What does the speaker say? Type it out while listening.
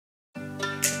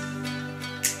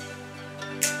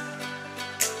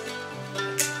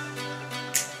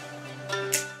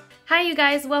Hi you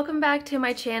guys, welcome back to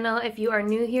my channel. If you are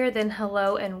new here, then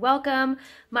hello and welcome.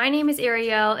 My name is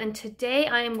Arielle and today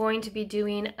I am going to be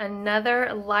doing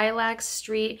another Lilac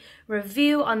Street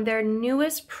review on their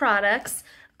newest products.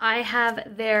 I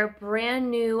have their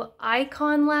brand new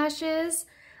Icon lashes.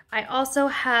 I also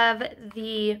have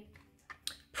the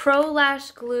Pro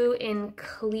Lash Glue in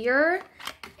clear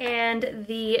and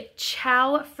the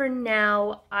Ciao for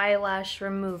Now eyelash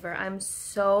remover. I'm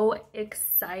so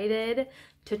excited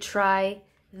to try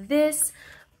this,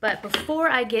 but before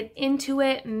I get into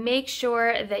it, make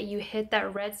sure that you hit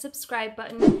that red subscribe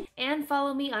button and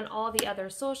follow me on all the other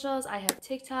socials. I have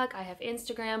TikTok, I have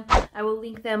Instagram. I will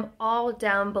link them all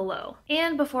down below.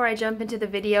 And before I jump into the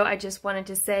video, I just wanted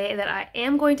to say that I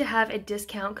am going to have a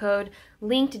discount code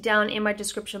linked down in my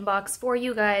description box for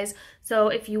you guys. So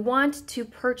if you want to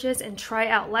purchase and try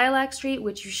out Lilac Street,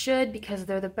 which you should because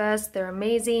they're the best, they're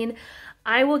amazing,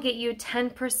 I will get you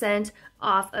 10%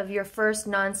 off of your first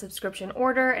non-subscription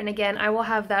order. And again, I will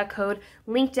have that code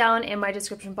linked down in my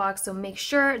description box. So make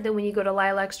sure that when you go to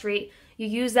Lilac Street, you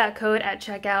use that code at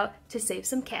checkout to save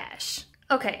some cash.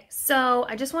 Okay, so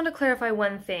I just want to clarify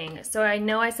one thing. So I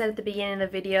know I said at the beginning of the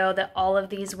video that all of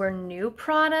these were new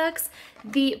products.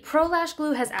 The Pro Lash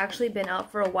Glue has actually been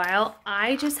out for a while.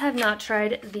 I just have not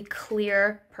tried the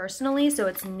clear personally, so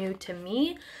it's new to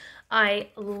me. I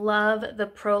love the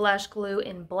Pro Lash Glue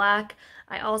in black.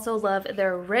 I also love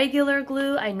their regular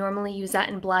glue. I normally use that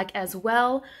in black as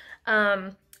well.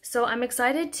 So I'm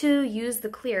excited to use the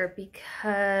clear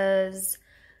because,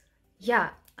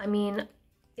 yeah, I mean,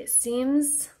 it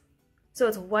seems, so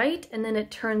it's white and then it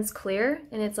turns clear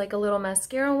and it's like a little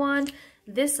mascara wand.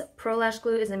 This Pro Lash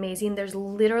Glue is amazing. There's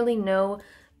literally no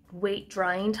wait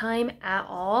drying time at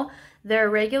all. Their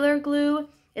regular glue,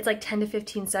 it's like 10 to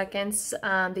 15 seconds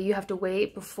that you have to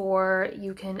wait before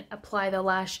you can apply the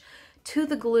lash to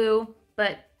the glue,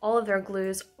 but all of their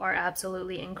glues are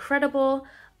absolutely incredible.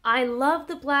 I love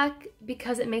the black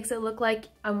because it makes it look like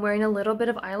I'm wearing a little bit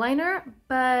of eyeliner,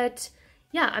 but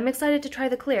yeah, I'm excited to try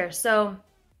the clear. So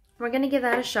we're gonna give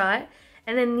that a shot.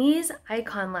 And then these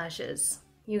Icon lashes,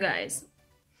 you guys,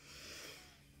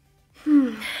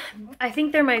 I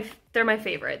think they're my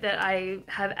favorite that I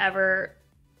have ever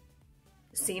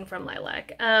seen from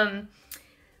Lilac. Let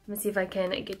me see if I can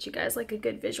get you guys like a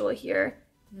good visual here.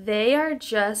 They are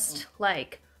just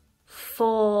like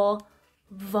full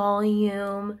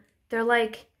volume. They're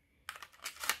like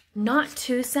not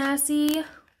too sassy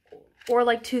or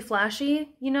like too flashy,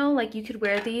 you know, like you could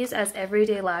wear these as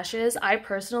everyday lashes. I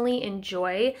personally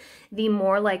enjoy the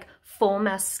more like full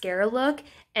mascara look,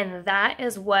 and that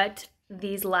is what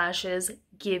these lashes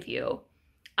give you.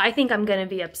 I think I'm gonna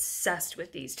be obsessed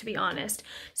with these, to be honest.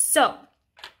 So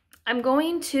I'm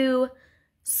going to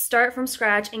start from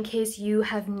scratch in case you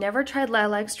have never tried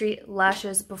Lilac Street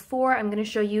lashes before. I'm gonna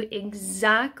show you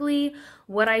exactly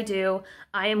what I do.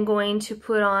 I am going to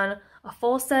put on a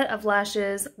full set of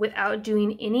lashes without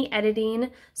doing any editing.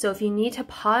 So if you need to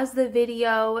pause the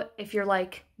video, if you're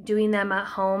like doing them at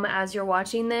home as you're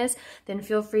watching this, then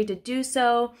feel free to do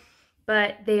so.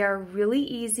 But they are really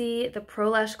easy. The Pro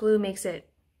Lash Glue makes it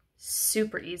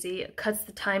super easy. It cuts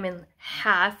the time in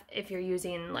half if you're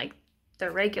using like the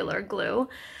regular glue.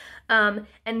 And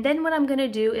then what I'm gonna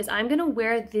do is I'm gonna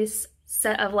wear this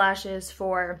set of lashes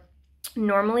for,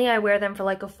 normally I wear them for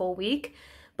like a full week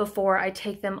before I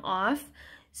take them off.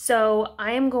 So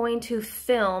I am going to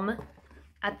film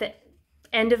at the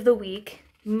end of the week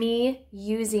me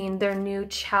using their new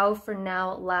Ciao for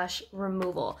Now lash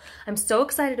removal. I'm so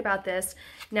excited about this.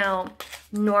 Now,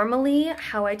 normally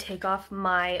how I take off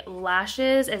my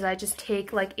lashes is I just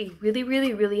take like a really,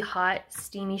 really, really hot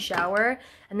steamy shower,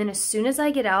 and then as soon as I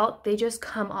get out, they just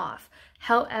come off.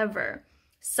 However,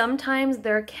 sometimes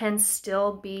there can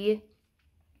still be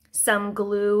some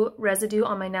glue residue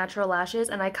on my natural lashes,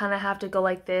 and I kind of have to go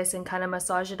like this and kind of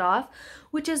massage it off,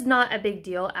 which is not a big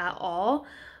deal at all.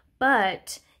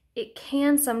 But it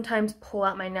can sometimes pull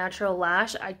out my natural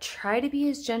lash. I try to be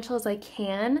as gentle as I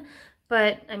can,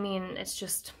 but I mean, it's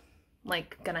just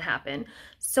like gonna happen.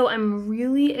 So I'm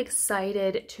really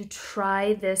excited to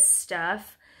try this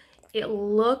stuff. It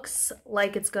looks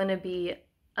like it's gonna be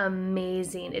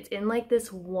amazing. It's in like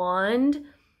this wand,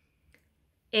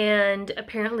 and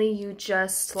apparently you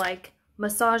just like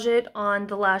massage it on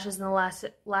the lashes and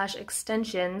the lash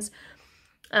extensions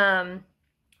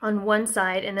on one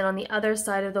side, and then on the other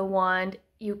side of the wand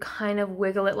you kind of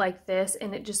wiggle it like this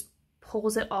and it just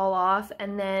pulls it all off.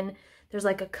 And then there's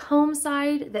like a comb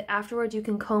side that afterwards you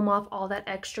can comb off all that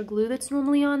extra glue that's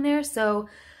normally on there. So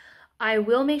I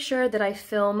will make sure that I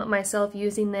film myself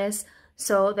using this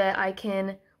so that I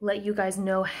can let you guys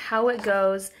know how it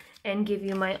goes and give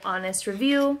you my honest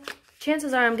review.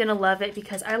 Chances are I'm gonna love it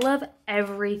because I love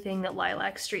everything that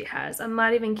Lilac Street has. I'm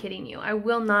not even kidding you. I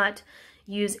will not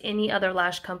use any other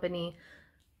lash company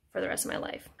for the rest of my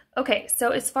life. Okay,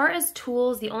 so as far as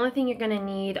tools, the only thing you're gonna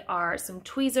need are some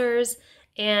tweezers,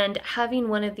 and having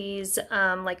one of these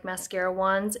like mascara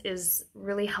wands is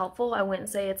really helpful. I wouldn't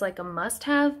say it's like a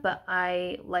must-have, but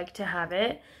I like to have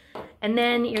it. And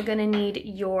then you're gonna need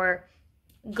your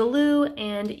glue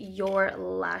and your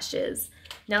lashes.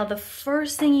 Now the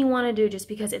first thing you want to do, just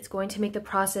because it's going to make the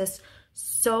process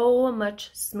so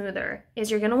much smoother, is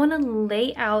you're going to want to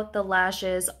lay out the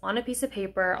lashes on a piece of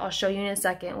paper. I'll show you in a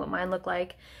second what mine look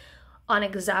like, on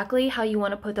exactly how you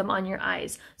want to put them on your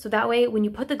eyes. So that way when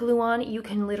you put the glue on, you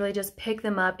can literally just pick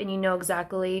them up and you know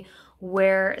exactly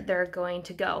where they're going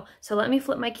to go. So let me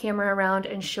flip my camera around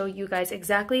and show you guys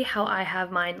exactly how I have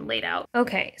mine laid out.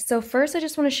 Okay, so first I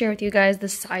just want to share with you guys the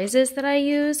sizes that I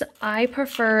use. I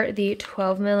prefer the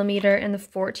 12mm and the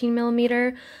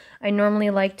 14mm. I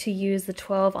normally like to use the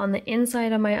 12 on the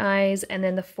inside of my eyes and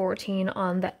then the 14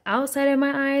 on the outside of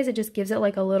my eyes. It just gives it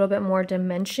like a little bit more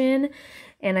dimension,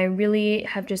 and I really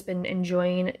have just been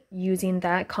enjoying using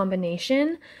that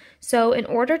combination. So in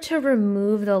order to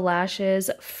remove the lashes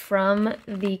from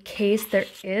the case, there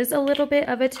is a little bit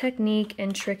of a technique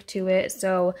and trick to it.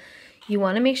 So you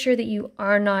want to make sure that you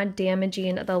are not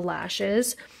damaging the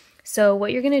lashes. So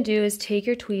what you're going to do is take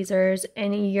your tweezers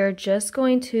and you're just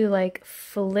going to like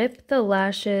flip the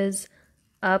lashes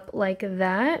up like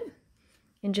that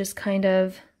and just kind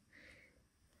of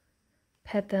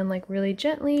pet them like really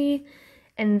gently.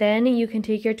 And then you can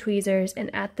take your tweezers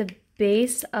and at the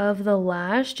base of the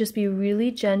lash, just be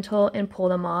really gentle and pull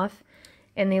them off.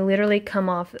 And they literally come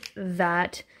off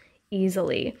that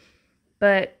easily.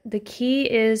 But the key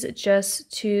is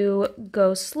just to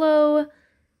go slow,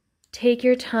 take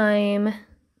your time,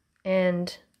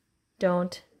 and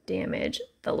don't damage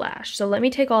the lash. So let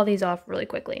me take all these off really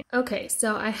quickly. Okay,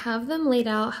 so I have them laid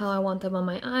out how I want them on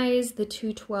my eyes, the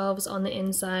two 12s on the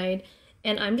inside,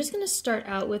 and I'm just gonna start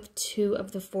out with 2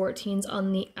 of the 14s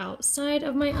on the outside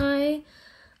of my eye.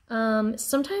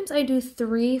 Sometimes I do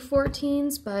 3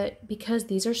 14s, but because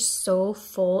these are so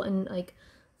full and like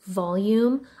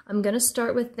volume, I'm gonna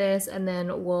start with this and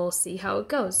then we'll see how it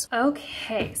goes.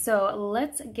 Okay, so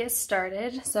let's get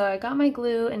started. So I got my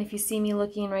glue, and if you see me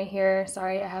looking right here,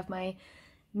 sorry, I have my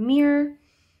mirror.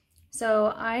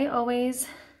 So I always,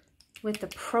 with the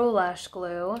Pro Lash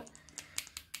glue,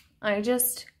 I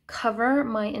just cover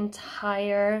my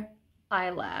entire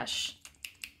eyelash.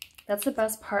 That's the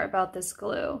best part about this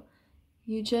glue.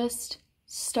 You just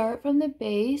start from the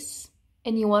base,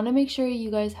 and you want to make sure you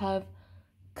guys have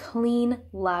clean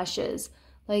lashes.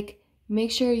 Like,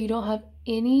 make sure you don't have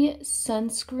any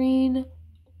sunscreen,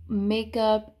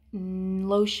 makeup,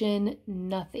 lotion,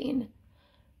 nothing.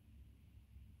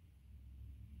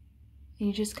 And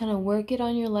you just kind of work it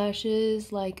on your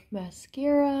lashes like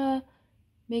mascara.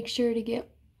 Make sure to get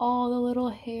all the little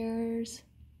hairs.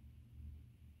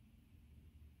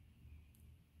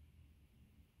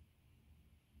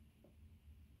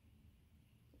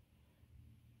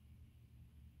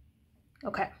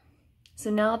 Okay,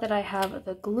 so now that I have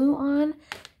the glue on,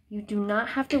 you do not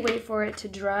have to wait for it to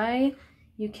dry.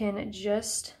 You can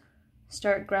just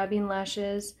start grabbing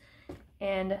lashes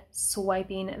and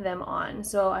swiping them on.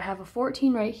 So I have a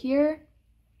 14 right here.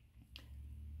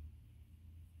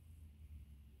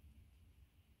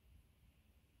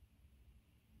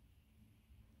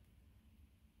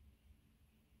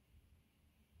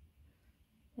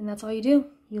 And that's all you do.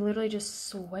 You literally just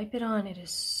swipe it on. It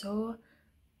is so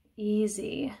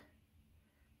easy.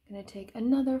 I'm gonna take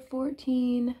another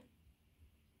 14.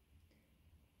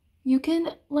 You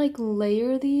can like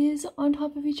layer these on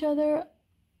top of each other.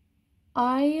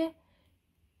 I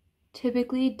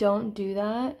typically don't do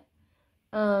that.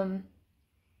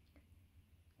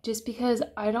 Just because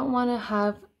I don't want to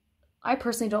have, I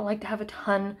personally don't like to have a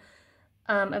ton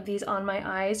of these on my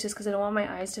eyes, just because I don't want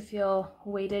my eyes to feel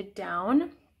weighted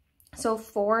down. So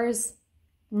 4 is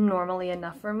normally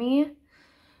enough for me.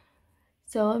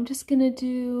 So I'm just gonna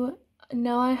do,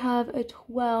 now I have a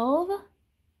 12.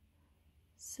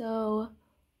 So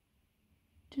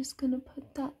just gonna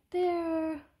put that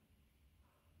there.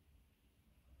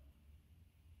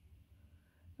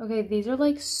 Okay, these are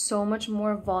like so much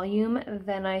more volume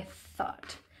than I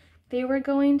thought they were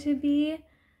going to be.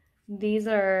 These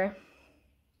are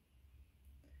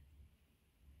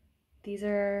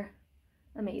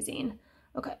amazing.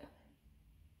 Okay,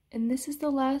 and this is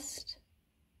the last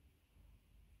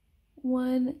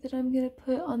one that I'm gonna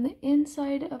put on the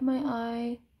inside of my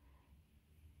eye.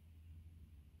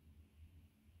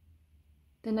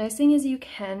 The nice thing is you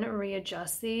can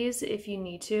readjust these if you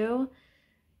need to.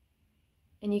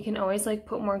 And you can always like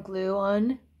put more glue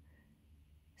on.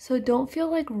 So don't feel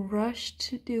like rushed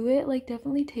to do it. Like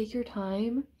definitely take your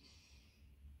time.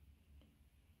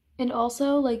 And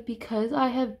also like because I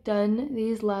have done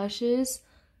these lashes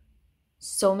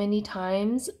so many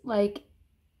times, like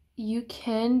you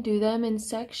can do them in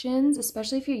sections,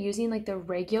 especially if you're using like the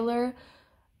regular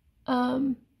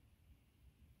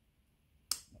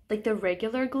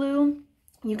glue.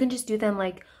 You can just do them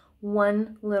like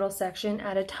one little section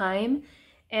at a time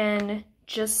and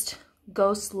just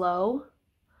go slow.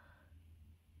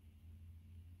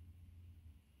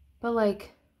 But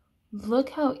like,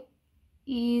 look how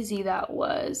easy that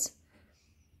was.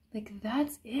 Like,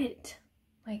 that's it.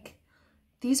 Like,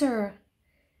 these are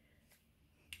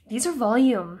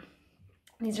volume.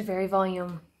 These are very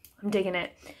volume. I'm digging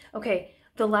it. Okay,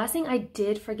 the last thing I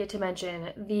did forget to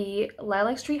mention, the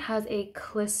Lilac Street has a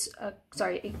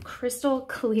crystal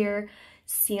clear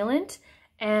sealant,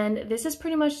 and this is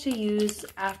pretty much to use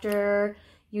after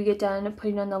you get done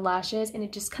putting on the lashes, and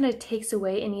it just kind of takes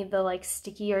away any of the like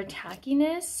sticky or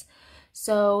tackiness.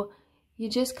 So you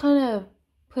just kind of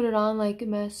put it on like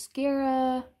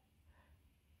mascara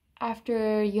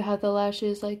after you have the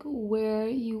lashes like where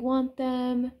you want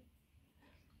them,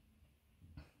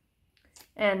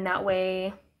 and that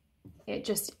way it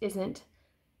just isn't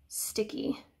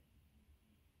sticky.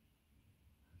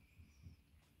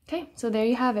 Okay, so there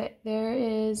you have it. There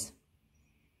is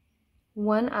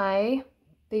one eye.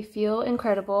 They feel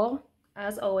incredible,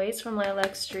 as always, from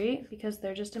Lilac Street because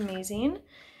they're just amazing.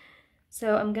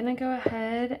 So I'm gonna go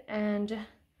ahead and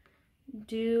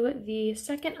do the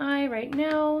second eye right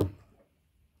now.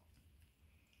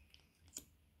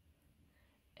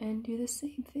 And do the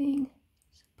same thing.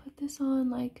 So put this on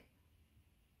like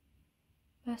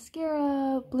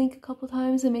mascara, blink a couple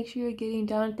times and make sure you're getting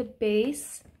down at the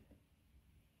base.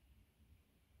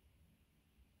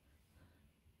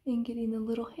 And getting the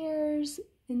little hairs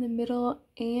in the middle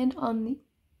and on the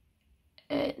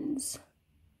ends.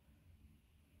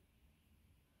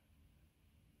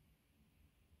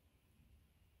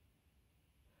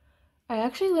 I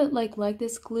actually like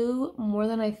this glue more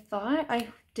than I thought. I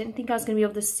didn't think I was gonna be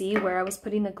able to see where I was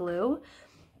putting the glue,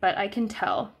 but I can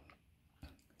tell.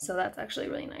 So that's actually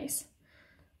really nice.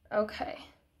 Okay.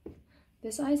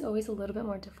 This eye is always a little bit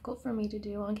more difficult for me to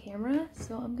do on camera,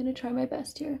 so I'm gonna try my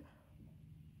best here.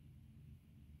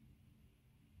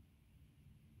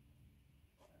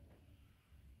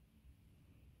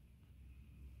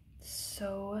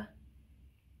 So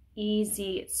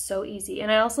easy. It's so easy.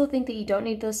 And I also think that you don't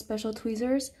need those special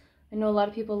tweezers. I know a lot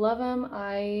of people love them.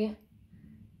 I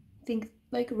think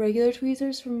like regular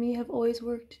tweezers for me have always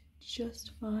worked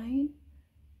just fine.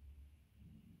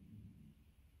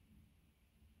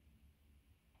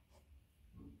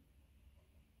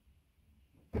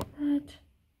 That.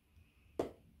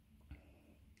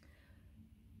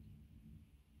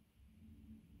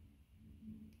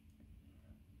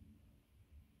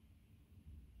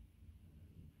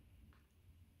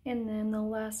 And then the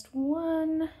last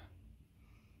one.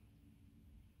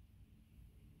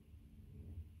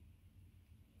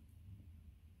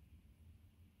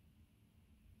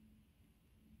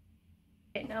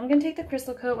 Okay, now I'm gonna take the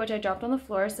crystal coat, which I dropped on the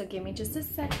floor, so give me just a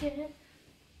second.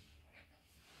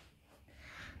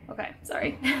 Okay,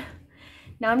 sorry.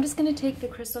 Now I'm just gonna take the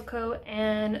crystal coat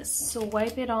and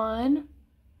swipe it on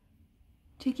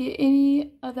to get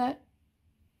any of that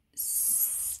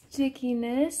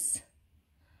stickiness.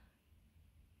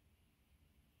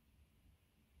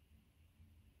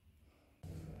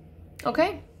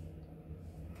 Okay,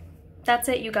 that's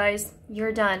it, you guys.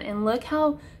 You're done. And look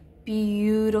how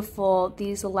beautiful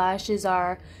these lashes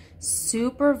are.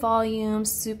 Super volume,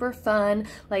 super fun.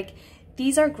 Like,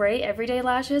 these are great everyday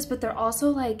lashes, but they're also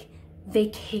like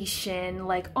vacation,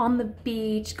 like on the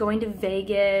beach, going to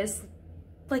Vegas.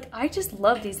 Like, I just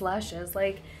love these lashes.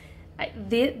 Like,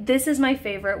 this is my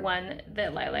favorite one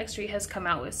that Lilac Street has come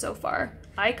out with so far.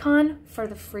 Icon for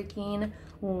the freaking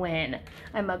win.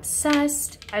 I'm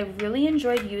obsessed. I really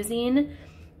enjoyed using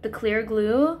the clear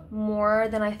glue more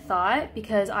than I thought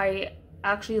because I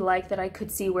actually liked that I could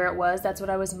see where it was. That's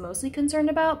what I was mostly concerned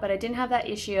about, but I didn't have that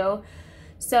issue.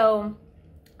 So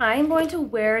I'm going to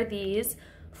wear these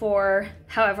for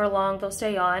however long they'll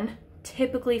stay on.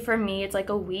 Typically for me, it's like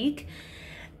a week.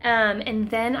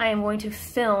 And then I am going to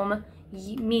film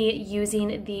me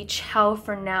using the Ciao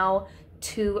for Now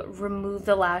to remove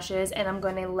the lashes, and I'm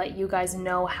going to let you guys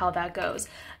know how that goes.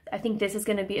 I think this is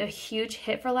going to be a huge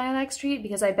hit for Lilac Street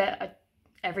because I bet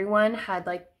everyone had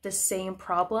like the same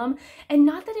problem, and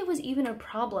not that it was even a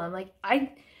problem. Like,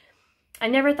 I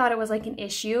never thought it was like an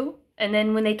issue. And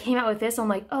then when they came out with this, I'm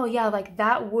like, oh yeah, like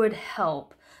that would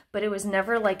help. But it was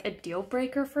never like a deal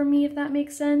breaker for me, if that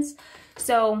makes sense.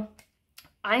 So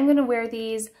I'm gonna wear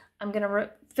these. I'm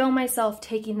gonna film myself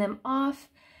taking them off.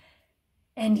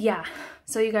 And yeah,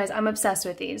 so you guys, I'm obsessed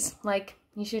with these. Like,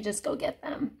 you should just go get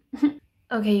them.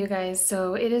 Okay, you guys,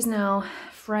 so it is now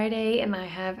Friday and I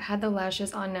have had the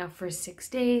lashes on now for 6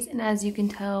 days. And as you can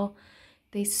tell,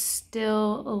 they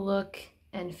still look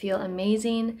and feel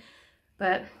amazing.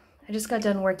 But I just got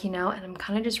done working out and I'm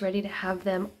kind of just ready to have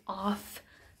them off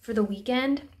for the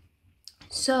weekend.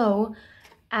 So,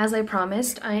 as I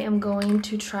promised, I am going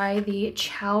to try the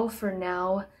Ciao for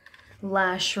Now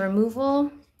lash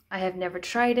removal. I have never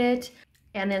tried it,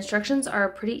 and the instructions are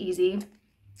pretty easy.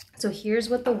 So here's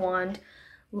what the wand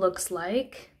looks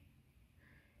like.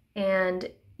 And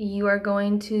you are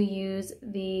going to use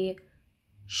the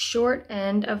short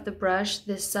end of the brush,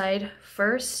 this side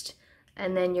first,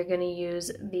 and then you're gonna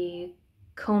use the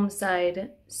comb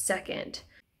side second.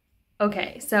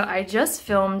 Okay, so I just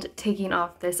filmed taking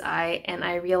off this eye and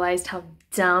I realized how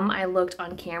dumb I looked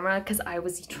on camera because I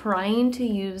was trying to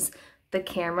use the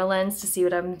camera lens to see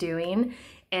what I'm doing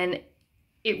and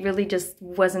it really just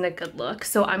wasn't a good look.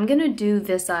 So I'm gonna do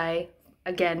this eye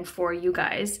again for you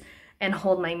guys and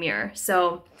hold my mirror.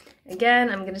 So again,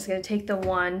 I'm just gonna take the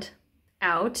wand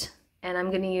out and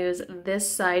I'm gonna use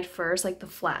this side first, like the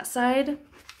flat side.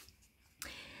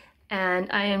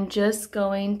 And I am just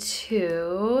going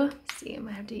to, let's see, I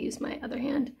might have to use my other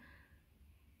hand.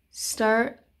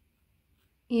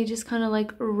 You just kind of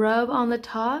like rub on the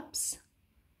tops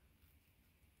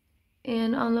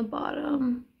and on the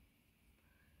bottom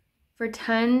for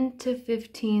 10 to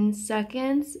 15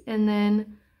 seconds. And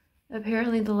then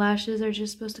apparently the lashes are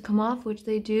just supposed to come off, which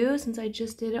they do since I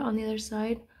just did it on the other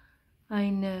side. I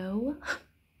know,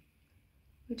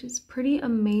 which is pretty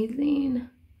amazing.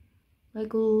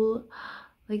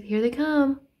 Like here they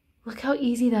come. Look how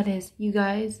easy that is, you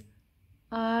guys.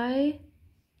 I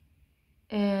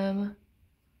am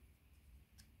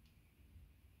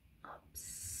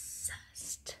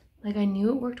obsessed. Like, I knew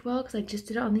it worked well because I just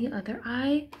did it on the other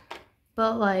eye,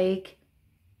 but like,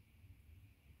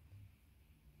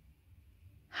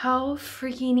 how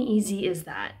freaking easy is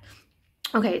that?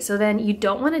 Okay, so then you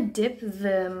don't want to dip this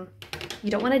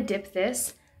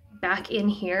back in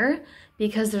here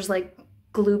because there's like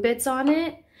glue bits on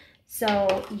it.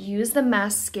 So use the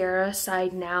mascara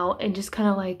side now and just kind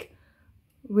of like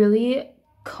really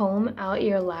comb out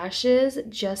your lashes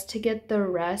just to get the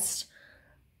rest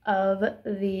of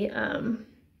the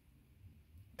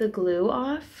glue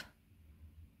off.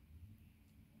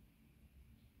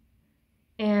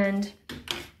 And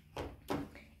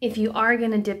if you are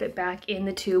gonna dip it back in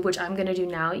the tube, which I'm gonna do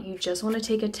now, you just wanna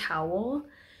take a towel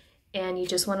and you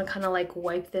just wanna kinda like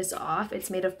wipe this off. It's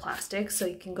made of plastic, so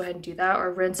you can go ahead and do that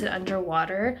or rinse it under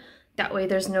water. That way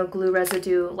there's no glue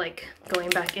residue like going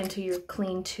back into your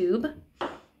clean tube.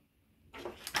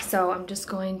 So I'm just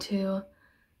going to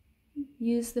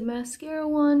use the mascara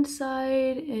wand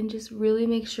side and just really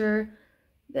make sure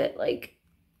that like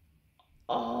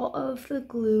all of the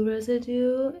glue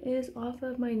residue is off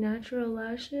of my natural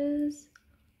lashes.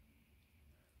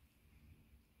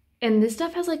 And this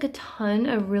stuff has like a ton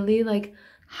of really like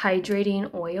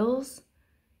hydrating oils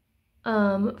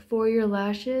for your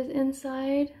lashes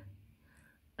inside.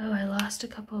 Oh, I lost a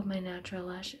couple of my natural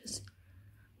lashes,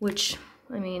 which,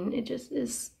 I mean, it just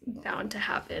is bound to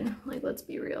happen. Like, let's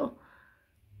be real.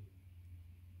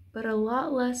 But a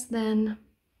lot less than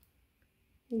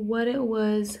what it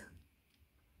was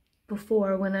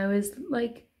before when I was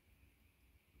like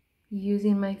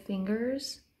using my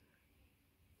fingers.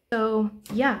 So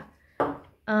yeah,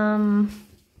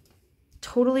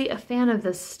 totally a fan of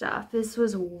this stuff. This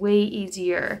was way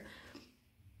easier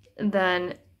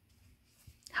than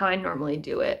how I normally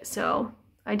do it. So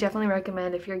I definitely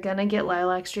recommend if you're gonna get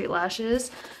Lilac Street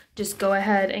lashes, just go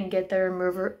ahead and get the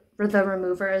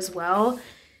remover as well.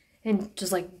 And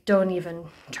just like, don't even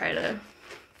try to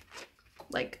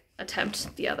like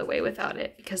attempt the other way without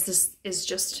it, because this is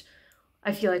just,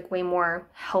 I feel like, way more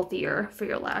healthier for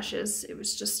your lashes. It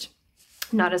was just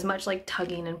not as much like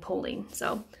tugging and pulling.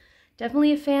 So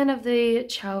definitely a fan of the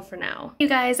Ciao for Now. You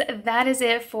guys, that is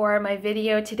it for my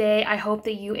video today. I hope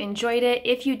that you enjoyed it.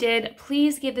 If you did,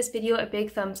 please give this video a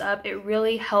big thumbs up. It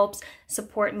really helps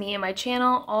support me and my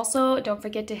channel. Also, don't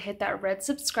forget to hit that red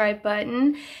subscribe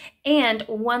button. And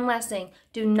one last thing,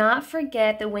 do not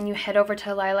forget that when you head over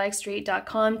to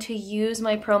lilacstreet.com to use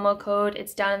my promo code,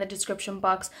 it's down in the description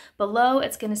box below.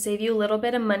 It's going to save you a little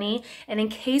bit of money. And in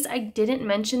case I didn't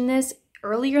mention this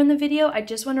earlier in the video, I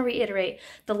just want to reiterate,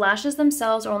 the lashes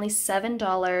themselves are only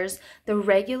 $7. The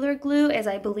regular glue is,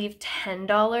 I believe,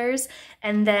 $10.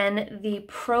 And then the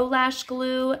Pro Lash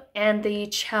glue and the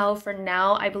Ciao for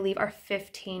now, I believe, are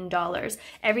 $15.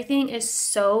 Everything is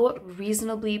so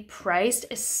reasonably priced,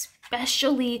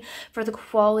 especially for the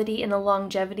quality and the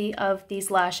longevity of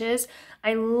these lashes.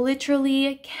 I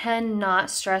literally cannot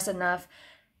stress enough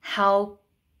how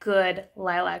good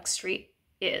Lilac Street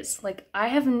is. Like, I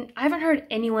haven't heard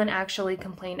anyone actually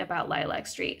complain about Lilac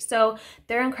Street. So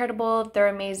they're incredible, they're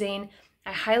amazing.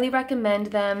 I highly recommend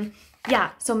them.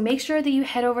 Yeah, so make sure that you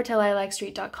head over to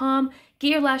lilacstreet.com,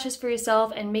 get your lashes for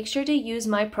yourself, and make sure to use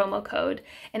my promo code.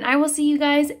 And I will see you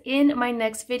guys in my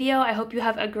next video. I hope you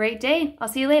have a great day. I'll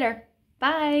see you later.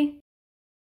 Bye.